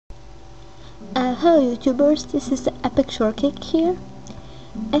Hello YouTubers, this is the TheEpicShortcake here.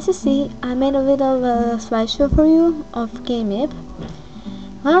 As you see, I made a little slideshow for you of Game Ip.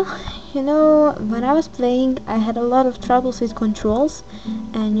 Well, when I was playing I had a lot of troubles with controls,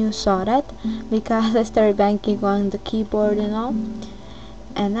 and you saw that because I started banging on the keyboard and all.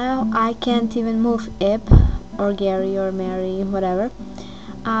 And now I can't even move Ip or Garry or Mary, whatever.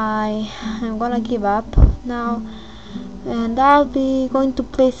 I am gonna give up now, and I'll be going to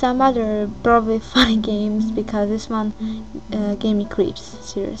play some other probably funny games because this one gave me creeps.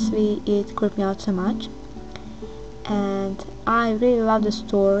 Seriously, it creeped me out so much, and I really love the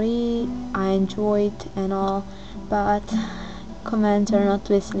story, I enjoy it and all, but comments are not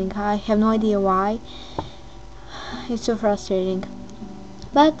listening. I have no idea why. It's so frustrating,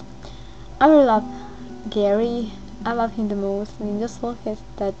 but I really love Garry. I love him the most. I mean, just look at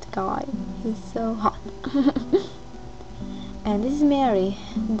that guy, he's so hot. And this is Mary,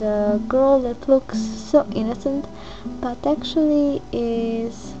 the girl that looks so innocent but actually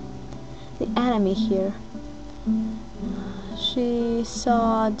is the enemy here. She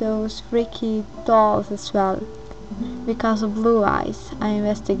saw those freaky dolls as well. Because of blue eyes, I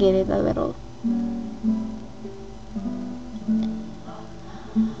investigated a little.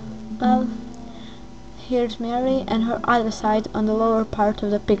 Well, here's Mary and her other side on the lower part of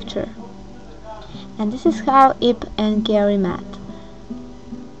the picture. And this is how Ip and Garry met.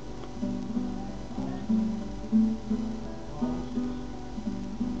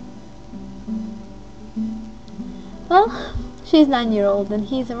 Well, she's 9-year-old and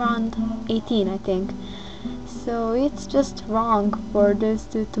he's around 18, I think. So it's just wrong for those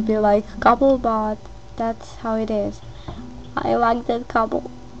two to be like a couple, but that's how it is. I like that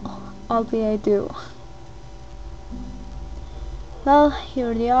couple, albeit I do. Well,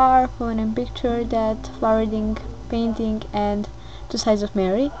 here they are, phone and picture, that flowering painting, and two sides of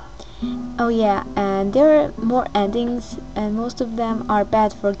Mary. Oh yeah, and there are more endings, and most of them are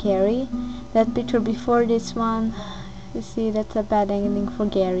bad for Garry. That picture before this one, you see, that's a bad ending for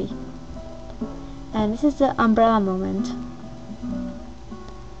Garry. And this is the umbrella moment.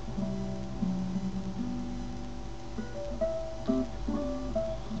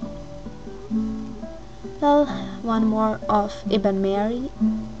 Well, one more of Ip and Mary,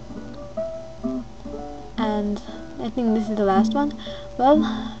 and I think this is the last one. Well,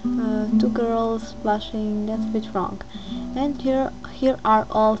 two girls blushing, that's a bit wrong. And here are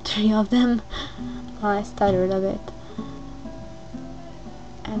all three of them. I stuttered a bit.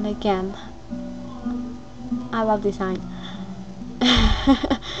 And again, I love design.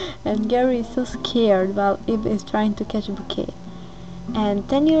 And Garry is so scared while Ip is trying to catch a bouquet. And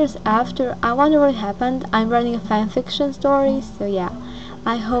 10 years after, I wonder what happened. I'm writing a fanfiction story, so yeah,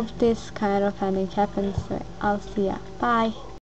 I hope this kind of ending happens. So I'll see ya. Bye.